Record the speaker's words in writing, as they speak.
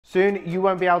Soon, you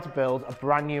won't be able to build a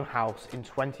brand new house in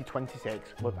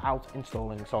 2026 without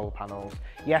installing solar panels.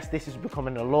 Yes, this is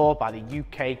becoming a law by the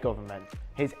UK government.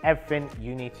 Here's everything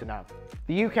you need to know.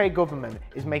 The UK government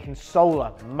is making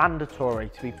solar mandatory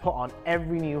to be put on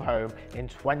every new home in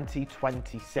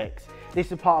 2026.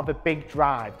 This is part of a big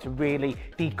drive to really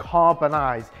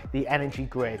decarbonise the energy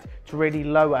grid, to really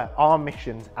lower our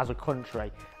emissions as a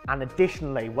country. And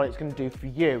additionally, what it's going to do for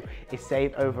you is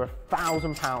save over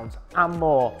 £1,000 and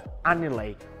more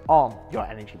annually on your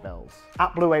energy bills.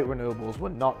 At Blue Ape Renewables, we're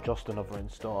not just another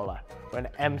installer. We're an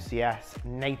MCS,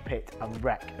 NAPIT and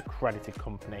REC accredited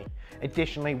company.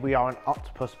 Additionally, we are an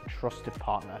Octopus trusted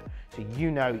partner, so you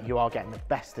know you are getting the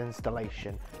best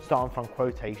installation, starting from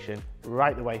quotation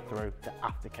right the way through to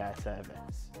aftercare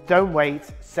service. Don't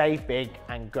wait, save big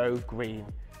and go green.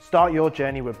 Start your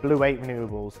journey with Blue Ape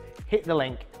Renewables. Hit the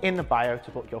link in the bio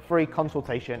to book your free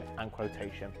consultation and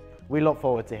quotation. We look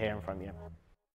forward to hearing from you.